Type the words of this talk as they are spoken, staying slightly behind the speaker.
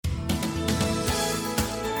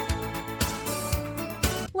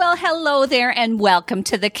Well, hello there and welcome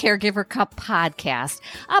to the Caregiver Cup podcast,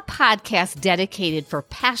 a podcast dedicated for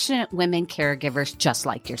passionate women caregivers just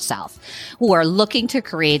like yourself who are looking to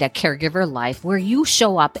create a caregiver life where you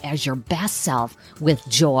show up as your best self with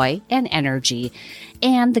joy and energy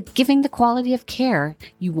and giving the quality of care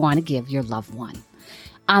you want to give your loved one.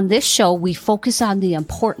 On this show, we focus on the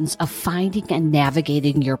importance of finding and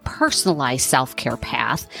navigating your personalized self-care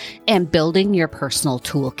path and building your personal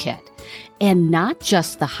toolkit. And not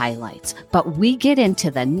just the highlights, but we get into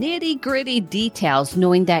the nitty-gritty details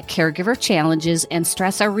knowing that caregiver challenges and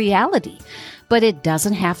stress are reality. But it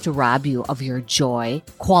doesn't have to rob you of your joy,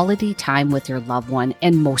 quality time with your loved one,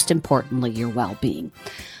 and most importantly, your well-being.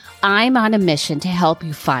 I'm on a mission to help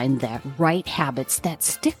you find the right habits that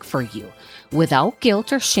stick for you without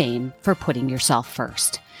guilt or shame for putting yourself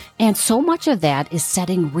first. And so much of that is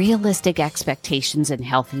setting realistic expectations and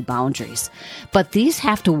healthy boundaries. But these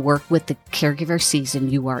have to work with the caregiver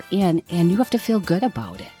season you are in, and you have to feel good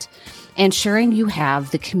about it. Ensuring you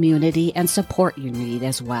have the community and support you need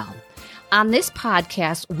as well. On this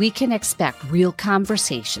podcast, we can expect real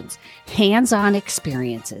conversations, hands-on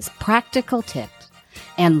experiences, practical tips,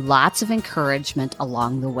 and lots of encouragement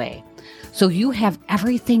along the way. So you have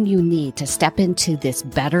everything you need to step into this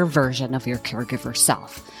better version of your caregiver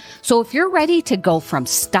self. So if you're ready to go from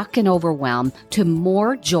stuck and overwhelmed to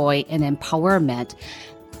more joy and empowerment,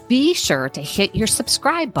 be sure to hit your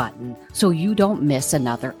subscribe button so you don't miss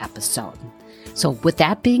another episode. So with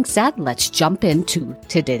that being said, let's jump into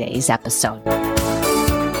today's episode.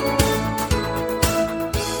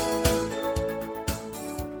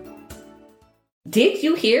 Did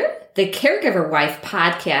you hear? The Caregiver Wife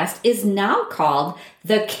podcast is now called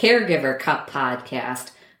the Caregiver Cup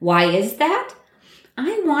podcast. Why is that?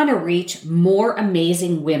 I want to reach more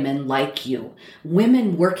amazing women like you,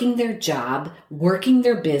 women working their job, working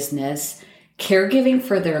their business, caregiving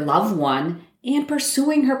for their loved one, and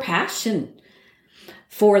pursuing her passion.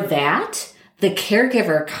 For that, the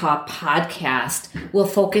Caregiver Cup podcast will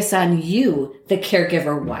focus on you, the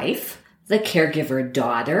caregiver wife, the caregiver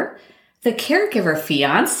daughter, the caregiver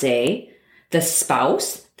fiance, the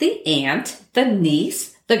spouse, the aunt, the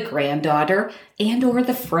niece, the granddaughter, and or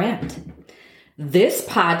the friend. This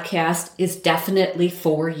podcast is definitely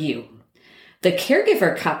for you. The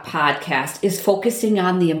Caregiver Cup podcast is focusing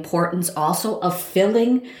on the importance also of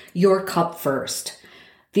filling your cup first.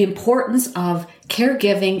 The importance of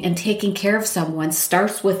caregiving and taking care of someone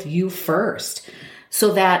starts with you first.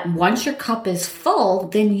 So that once your cup is full,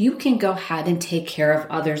 then you can go ahead and take care of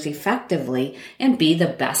others effectively and be the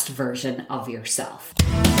best version of yourself.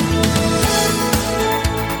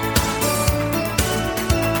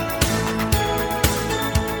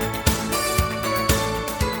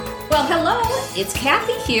 Well, hello, it's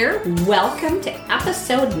Kathy here. Welcome to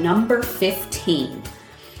episode number 15.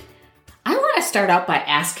 I want to start out by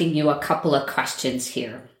asking you a couple of questions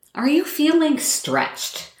here. Are you feeling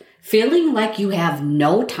stretched? Feeling like you have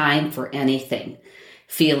no time for anything,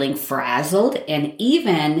 feeling frazzled, and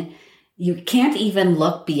even you can't even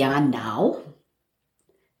look beyond now?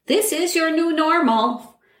 This is your new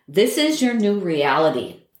normal. This is your new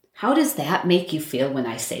reality. How does that make you feel when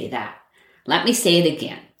I say that? Let me say it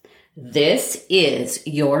again. This is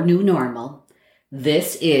your new normal.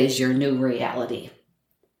 This is your new reality.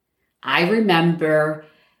 I remember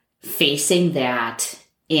facing that.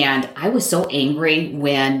 And I was so angry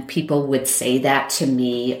when people would say that to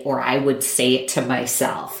me or I would say it to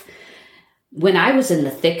myself. When I was in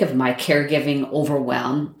the thick of my caregiving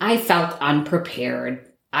overwhelm, I felt unprepared.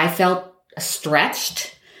 I felt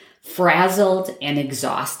stretched, frazzled, and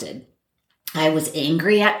exhausted. I was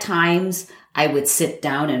angry at times. I would sit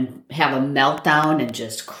down and have a meltdown and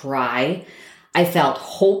just cry. I felt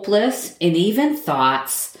hopeless and even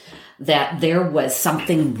thoughts that there was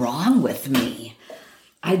something wrong with me.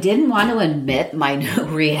 I didn't want to admit my new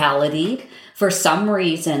reality. For some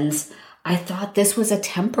reasons, I thought this was a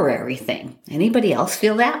temporary thing. Anybody else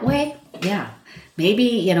feel that way? Yeah.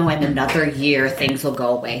 Maybe, in another year, things will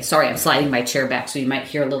go away. Sorry, I'm sliding my chair back, so you might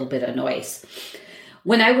hear a little bit of noise.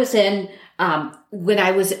 When I was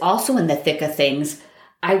also in the thick of things,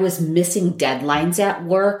 I was missing deadlines at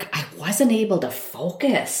work. I wasn't able to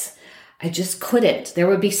focus. I just couldn't. There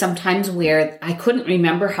would be some times where I couldn't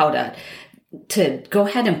remember how to go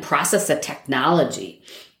ahead and process the technology.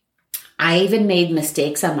 I even made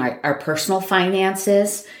mistakes on our personal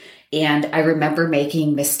finances. And I remember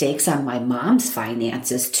making mistakes on my mom's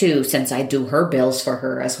finances too, since I do her bills for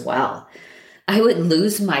her as well. I would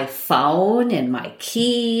lose my phone and my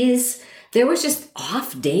keys. There was just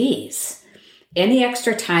off days. Any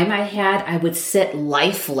extra time I had, I would sit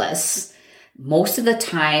lifeless. Most of the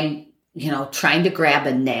time, trying to grab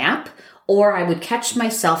a nap, or I would catch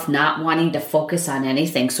myself not wanting to focus on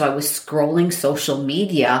anything. So I was scrolling social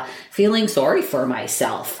media, feeling sorry for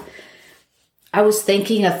myself. I was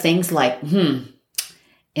thinking of things like, am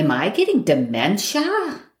I getting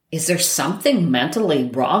dementia? Is there something mentally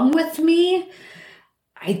wrong with me?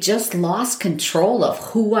 I just lost control of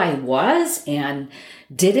who I was and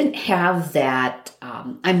didn't have that.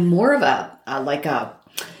 I'm more of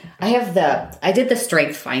I did the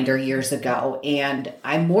Strength Finder years ago, and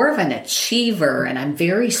I'm more of an achiever, and I'm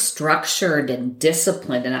very structured and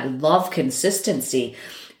disciplined, and I love consistency,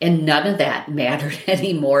 and none of that mattered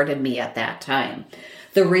anymore to me at that time.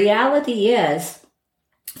 The reality is,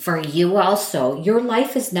 for you also, your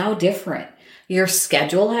life is now different. Your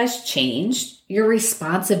schedule has changed. Your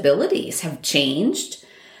responsibilities have changed.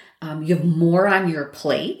 You have more on your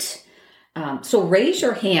plate. So raise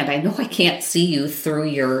your hand. I know I can't see you through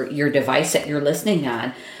your device that you're listening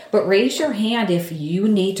on, but raise your hand if you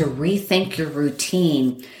need to rethink your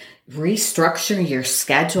routine, restructure your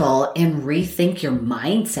schedule, and rethink your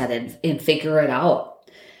mindset and figure it out.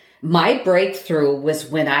 My breakthrough was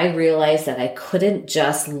when I realized that I couldn't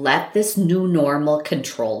just let this new normal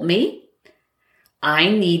control me.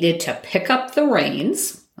 I needed to pick up the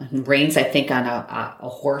reins. Reins, I think, on a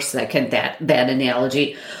horse, that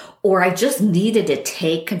analogy. Or I just needed to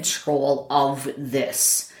take control of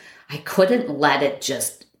this. I couldn't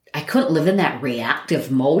I couldn't live in that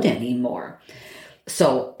reactive mode anymore.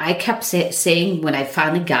 So I kept saying, when I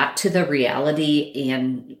finally got to the reality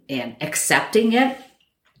and accepting it,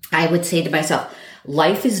 I would say to myself,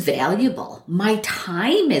 life is valuable. My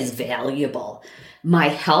time is valuable. My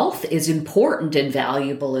health is important and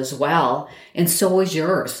valuable as well. And so is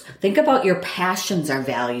yours. Think about your passions are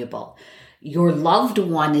valuable. Your loved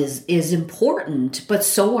one is important, but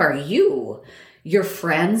so are you. Your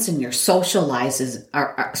friends and your social life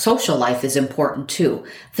is important too.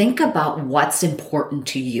 Think about what's important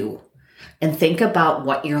to you, and think about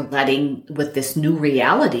what you're letting with this new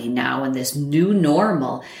reality now and this new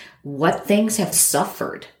normal, what things have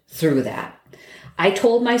suffered through that. I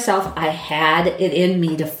told myself I had it in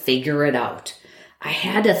me to figure it out. I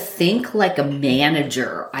had to think like a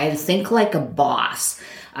manager. I had to think like a boss.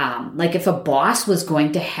 Like if a boss was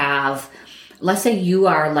going to have, let's say you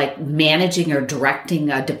are like managing or directing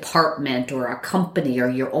a department or a company, or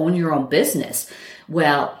you own your own business.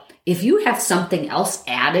 Well, if you have something else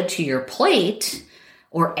added to your plate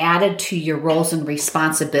or added to your roles and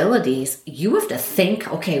responsibilities, you have to think,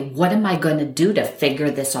 okay, what am I going to do to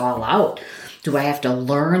figure this all out? Do I have to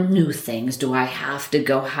learn new things? Do I have to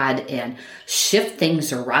go ahead and shift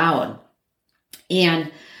things around?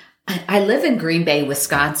 And I live in Green Bay,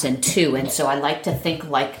 Wisconsin too. And so I like to think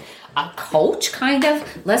like a coach, kind of.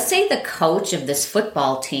 Let's say the coach of this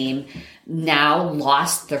football team now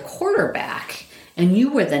lost their quarterback, and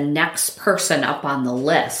you were the next person up on the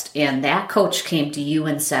list. And that coach came to you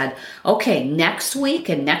and said, okay, next week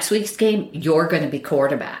and next week's game, you're going to be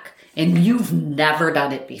quarterback. And you've never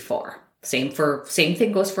done it before. Same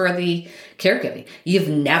thing goes for the caregiving. You've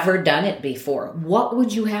never done it before. What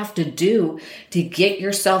would you have to do to get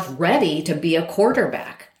yourself ready to be a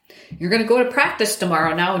quarterback? You're going to go to practice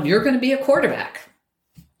tomorrow now, and you're going to be a quarterback.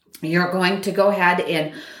 You're going to go ahead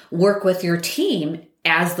and work with your team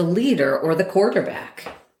as the leader or the quarterback.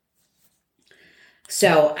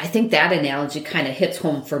 So I think that analogy kind of hits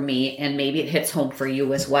home for me, and maybe it hits home for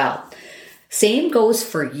you as well. Same goes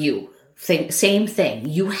for you. Same thing.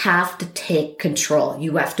 You have to take control.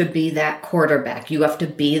 You have to be that quarterback. You have to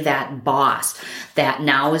be that boss that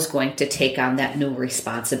now is going to take on that new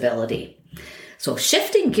responsibility. So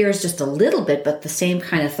shifting gears just a little bit, but the same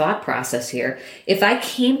kind of thought process here. If I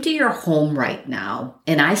came to your home right now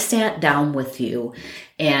and I sat down with you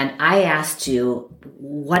and I asked you,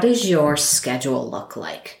 what does your schedule look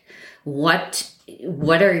like? Let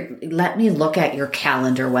me look at your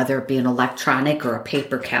calendar, whether it be an electronic or a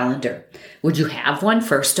paper calendar. Would you have one,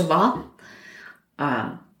 first of all?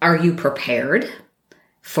 Are you prepared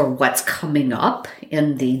for what's coming up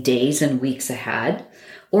in the days and weeks ahead?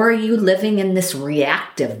 Or are you living in this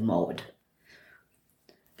reactive mode?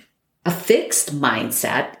 A fixed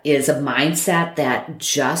mindset is a mindset that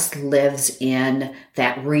just lives in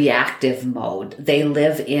that reactive mode. They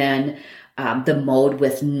live in the mode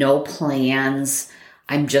with no plans.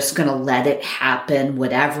 I'm just going to let it happen.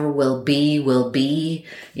 Whatever will be,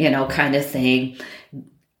 kind of thing.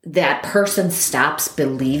 That person stops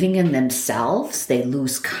believing in themselves. They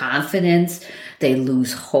lose confidence. They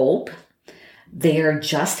lose hope. They are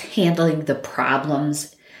just handling the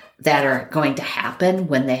problems that are going to happen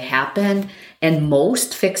when they happen. And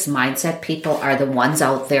most fixed mindset people are the ones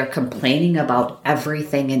out there complaining about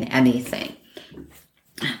everything and anything.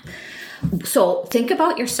 So think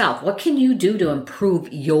about yourself. What can you do to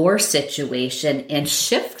improve your situation and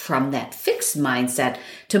shift from that fixed mindset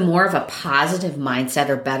to more of a positive mindset,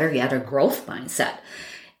 or better yet, a growth mindset?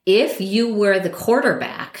 If you were the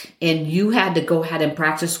quarterback and you had to go ahead and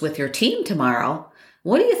practice with your team tomorrow,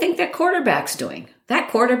 what do you think that quarterback's doing? That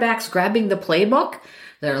quarterback's grabbing the playbook.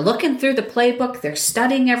 They're looking through the playbook. They're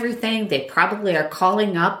studying everything. They probably are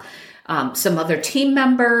calling up some other team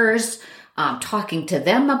members, talking to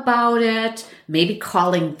them about it, maybe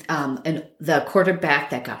calling the quarterback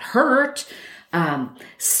that got hurt.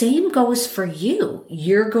 Same goes for you.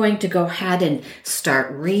 You're going to go ahead and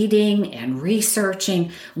start reading and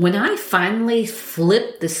researching. When I finally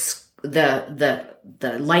flipped the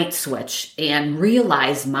light switch and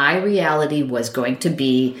realized my reality was going to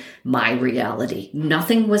be my reality,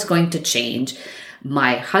 nothing was going to change.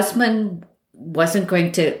 My husband wasn't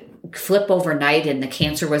going to flip overnight and the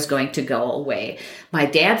cancer was going to go away. My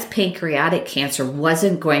dad's pancreatic cancer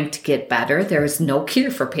wasn't going to get better. There was no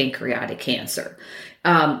cure for pancreatic cancer.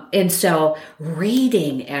 And so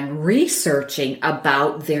reading and researching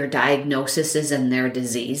about their diagnoses and their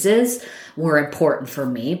diseases were important for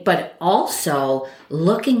me, but also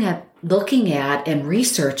looking at and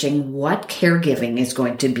researching what caregiving is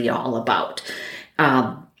going to be all about.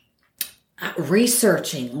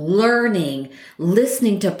 Researching, learning,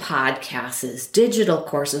 listening to podcasts, digital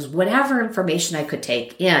courses, whatever information I could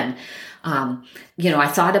take in. I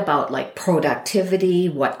thought about like productivity.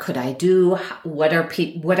 What could I do? What are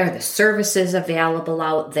the services available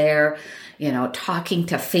out there? Talking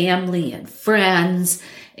to family and friends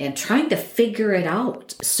and trying to figure it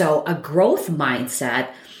out. So a growth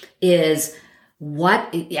mindset is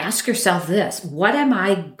ask yourself this: what am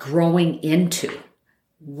I growing into?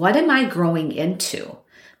 What am I growing into?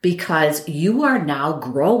 Because you are now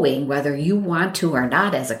growing whether you want to or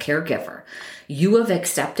not as a caregiver. You have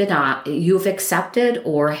accepted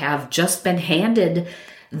or have just been handed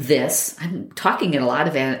this. I'm talking in a lot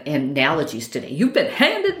of analogies today. You've been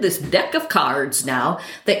handed this deck of cards now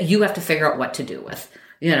that you have to figure out what to do with.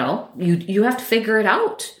 You have to figure it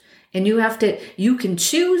out. And you can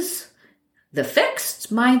choose the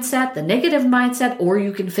fixed mindset, the negative mindset, or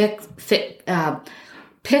you can pick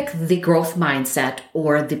the growth mindset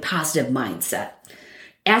or the positive mindset.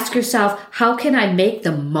 Ask yourself, how can I make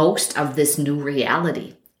the most of this new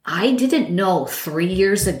reality? I didn't know 3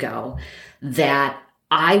 years ago that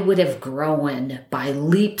I would have grown by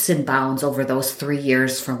leaps and bounds over those 3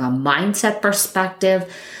 years from a mindset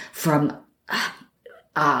perspective, from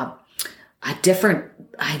I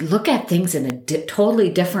look at things in a totally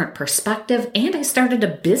different perspective, and I started a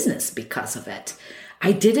business because of it.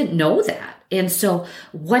 I didn't know that. And so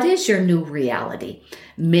what is your new reality?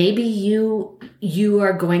 Maybe you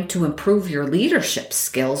are going to improve your leadership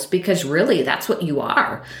skills, because really that's what you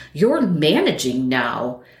are. You're managing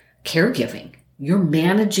now caregiving. You're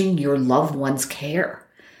managing your loved one's care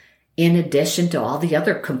in addition to all the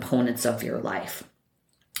other components of your life.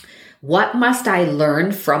 What must I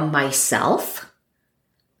learn from myself?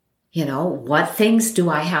 What things do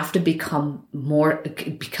I have to become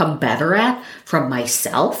better at from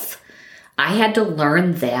myself? I had to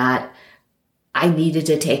learn that I needed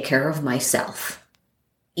to take care of myself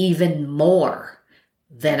even more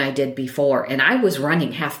than I did before. And I was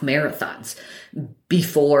running half marathons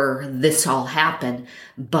before this all happened,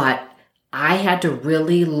 but I had to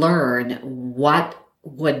really learn what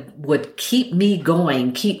would keep me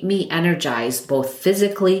going, keep me energized, both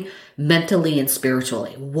physically, mentally, and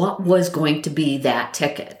spiritually. What was going to be that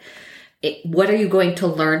ticket? What are you going to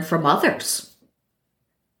learn from others?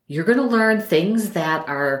 You're going to learn things that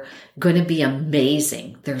are going to be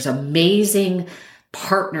amazing. There's amazing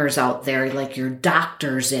partners out there like your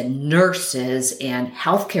doctors and nurses and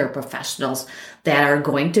healthcare professionals that are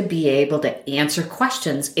going to be able to answer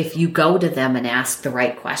questions if you go to them and ask the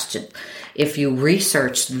right question. If you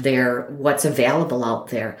research what's available out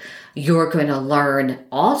there, you're going to learn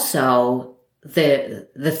also the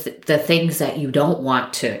things that you don't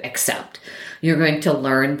want to accept. You're going to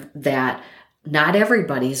learn that not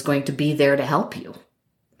everybody's going to be there to help you.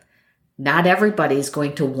 Not everybody's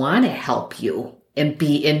going to want to help you and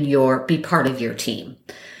be part of your team.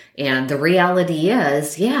 And the reality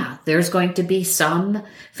is, there's going to be some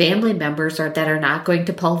family members that are not going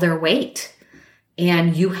to pull their weight.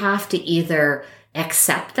 And you have to either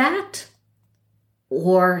accept that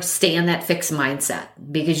or stay in that fixed mindset,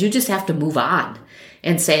 because you just have to move on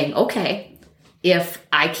and saying, okay, if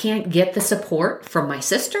I can't get the support from my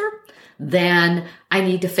sister, then I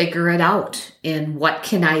need to figure it out. And what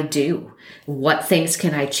can I do? What things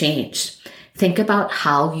can I change? Think about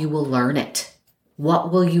how you will learn it.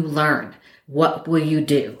 What will you learn? What will you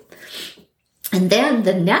do? And then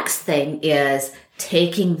the next thing is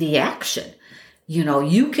taking the action.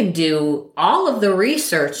 You can do all of the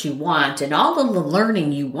research you want and all of the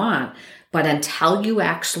learning you want, but until you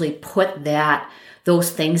actually put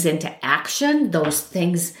those things into action, those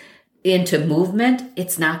things into movement,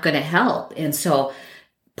 it's not going to help. And so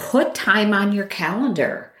put time on your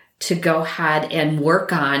calendar to go ahead and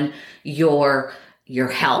work on your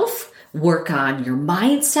health, work on your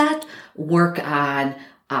mindset, work on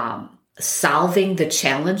solving the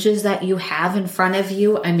challenges that you have in front of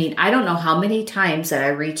you. I mean, I don't know how many times that I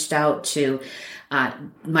reached out to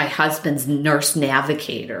my husband's nurse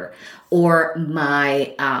navigator or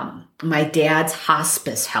my dad's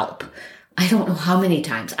hospice help. I don't know how many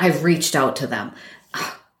times I've reached out to them,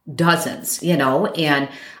 dozens, and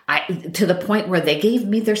to the point where they gave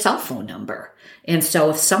me their cell phone number. And so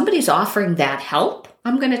if somebody's offering that help,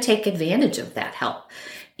 I'm going to take advantage of that help.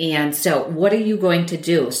 And so what are you going to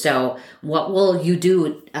do? So what will you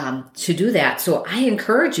do to do that? So I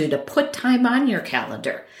encourage you to put time on your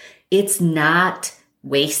calendar. It's not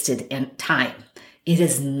wasted time. It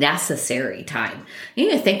is necessary time. You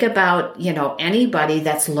need to think about, anybody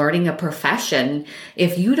that's learning a profession.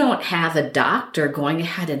 If you don't have a doctor going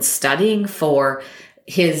ahead and studying for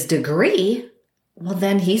his degree, well,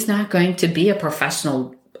 then he's not going to be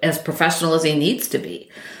professional as he needs to be.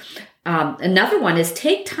 Another one is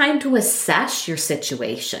take time to assess your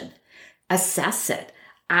situation. Assess it.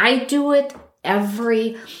 I do it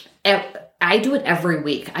every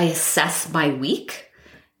week. I assess my week.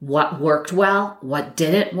 What worked well, what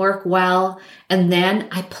didn't work well, and then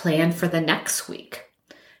I plan for the next week.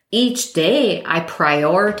 Each day I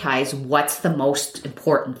prioritize what's the most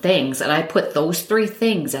important things, and I put those 3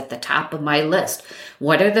 things at the top of my list.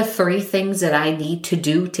 What are the 3 things that I need to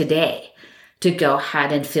do today to go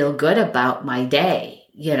ahead and feel good about my day?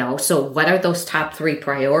 So what are those top 3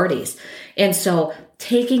 priorities? And so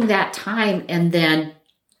taking that time and then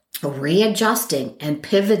readjusting and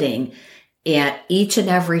pivoting at each and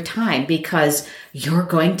every time, because you're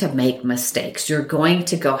going to make mistakes. You're going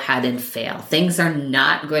to go ahead and fail. Things are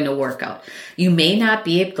not going to work out. You may not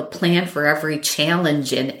be able to plan for every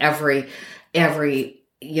challenge and every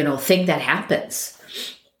thing that happens.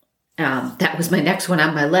 That was my next one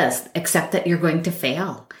on my list, except that you're going to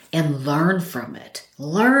fail and learn from it.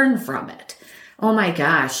 Learn from it. Oh my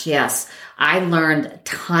gosh, yes. I learned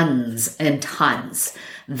tons and tons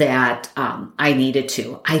that I needed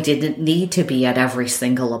to. I didn't need to be at every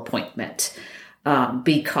single appointment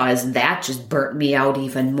because that just burnt me out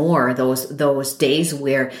even more. Those days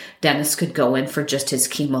where Dennis could go in for just his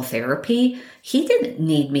chemotherapy, he didn't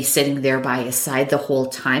need me sitting there by his side the whole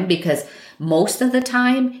time because most of the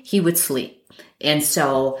time he would sleep. And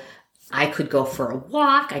so I could go for a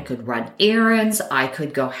walk, I could run errands, I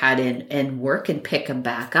could go ahead and work and pick him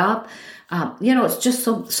back up. It's just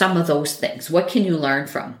some of those things. What can you learn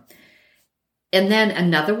from? And then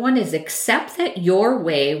another one is accept that your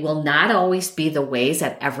way will not always be the ways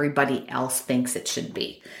that everybody else thinks it should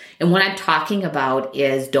be. And what I'm talking about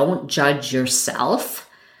is don't judge yourself.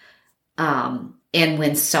 And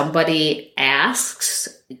when somebody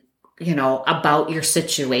asks, about your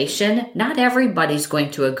situation, not everybody's going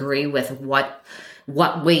to agree with what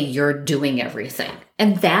way you're doing everything.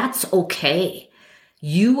 And that's okay.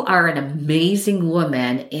 You are an amazing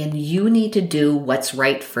woman and you need to do what's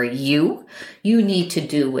right for you. You need to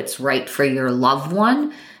do what's right for your loved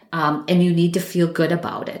one. And you need to feel good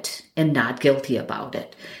about it and not guilty about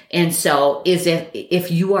it. And so if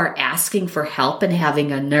you are asking for help and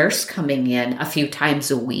having a nurse coming in a few times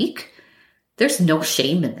a week, there's no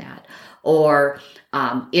shame in that. Or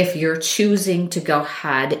if you're choosing to go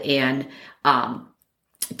ahead and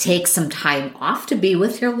take some time off to be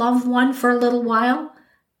with your loved one for a little while,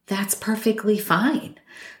 that's perfectly fine.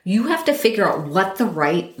 You have to figure out what the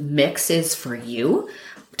right mix is for you.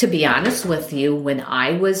 To be honest with you, when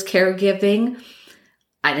I was caregiving,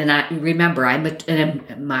 and I remember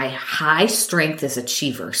my high strength is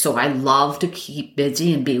achiever, so I love to keep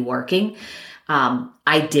busy and be working.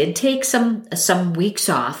 I did take some weeks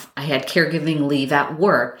off. I had caregiving leave at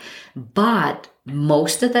work, but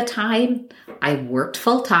most of the time I worked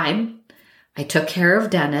full time. I took care of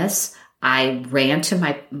Dennis. I ran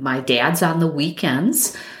to my dad's on the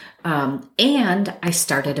weekends, and I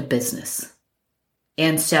started a business.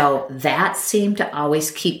 And so that seemed to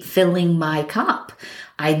always keep filling my cup.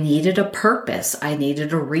 I needed a purpose. I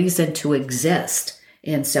needed a reason to exist.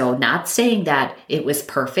 And so not saying that it was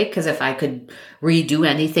perfect, because if I could redo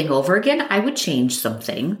anything over again, I would change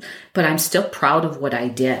something, but I'm still proud of what I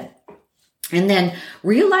did. And then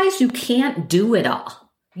realize you can't do it all.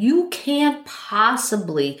 You can't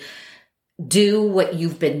possibly do what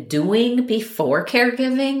you've been doing before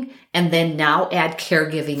caregiving and then now add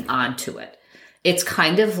caregiving onto it. It's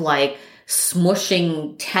kind of like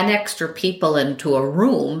smushing 10 extra people into a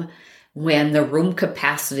room when the room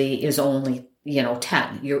capacity is only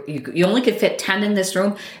 10. You only could fit 10 in this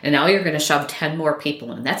room, and now you're going to shove 10 more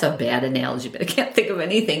people in. That's a bad analogy, but I can't think of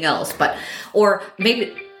anything else. Or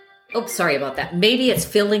maybe, sorry about that. Maybe it's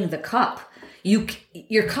filling the cup.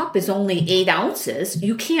 Your cup is only 8 ounces.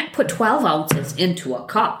 You can't put 12 ounces into a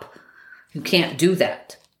cup. You can't do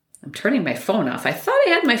that. I'm turning my phone off. I thought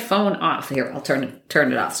I had my phone off. Here, I'll turn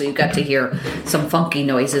it off. So you got to hear some funky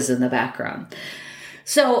noises in the background.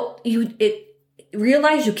 So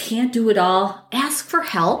realize you can't do it all. Ask for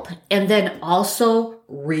help, and then also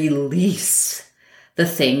release the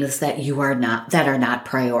things that are not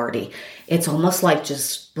priority. It's almost like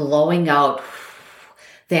just blowing out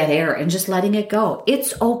that air and just letting it go.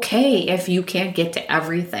 It's okay if you can't get to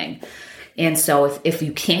everything. And so if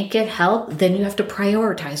you can't get help, then you have to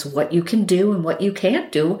prioritize what you can do and what you can't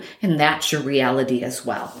do. And that's your reality as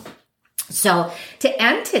well. So to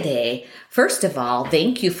end today, first of all,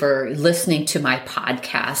 thank you for listening to my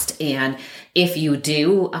podcast. And if you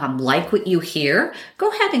do like what you hear, go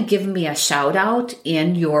ahead and give me a shout out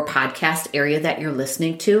in your podcast area that you're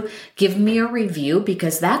listening to. Give me a review,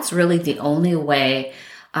 because that's really the only way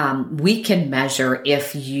we can measure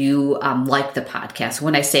if you like the podcast.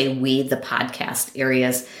 When I say we, the podcast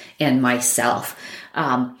areas and myself.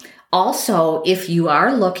 Also, if you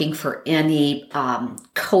are looking for any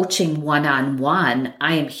coaching one-on-one,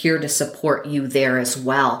 I am here to support you there as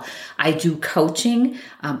well. I do coaching.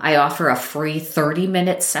 I offer a free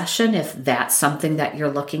 30-minute session if that's something that you're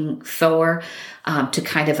looking for, to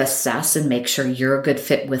kind of assess and make sure you're a good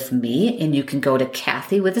fit with me. And you can go to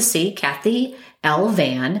Kathy with a C,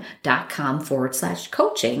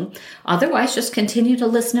 KathyLvan.com/coaching. Otherwise, just continue to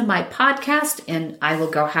listen to my podcast, and I will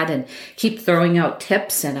go ahead and keep throwing out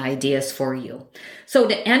tips and ideas for you. So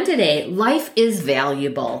to end today, life is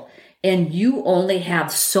valuable, and you only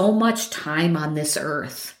have so much time on this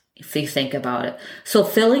earth, if you think about it. So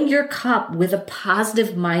filling your cup with a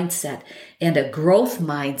positive mindset and a growth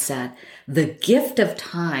mindset, the gift of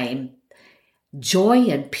time, joy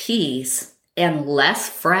and peace, and less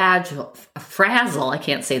frazzle,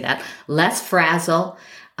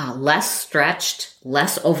 less stretched,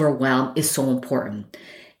 less overwhelmed is so important.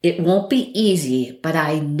 It won't be easy, but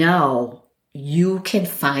I know you can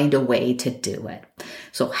find a way to do it.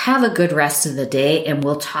 So have a good rest of the day, and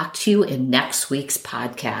we'll talk to you in next week's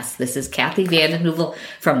podcast. This is Kathy Vanden Heuvel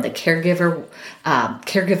from the Caregiver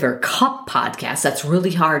Cup podcast. That's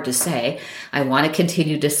really hard to say. I want to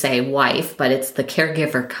continue to say wife, but it's the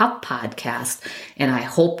Caregiver Cup podcast, and I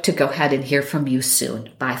hope to go ahead and hear from you soon.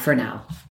 Bye for now.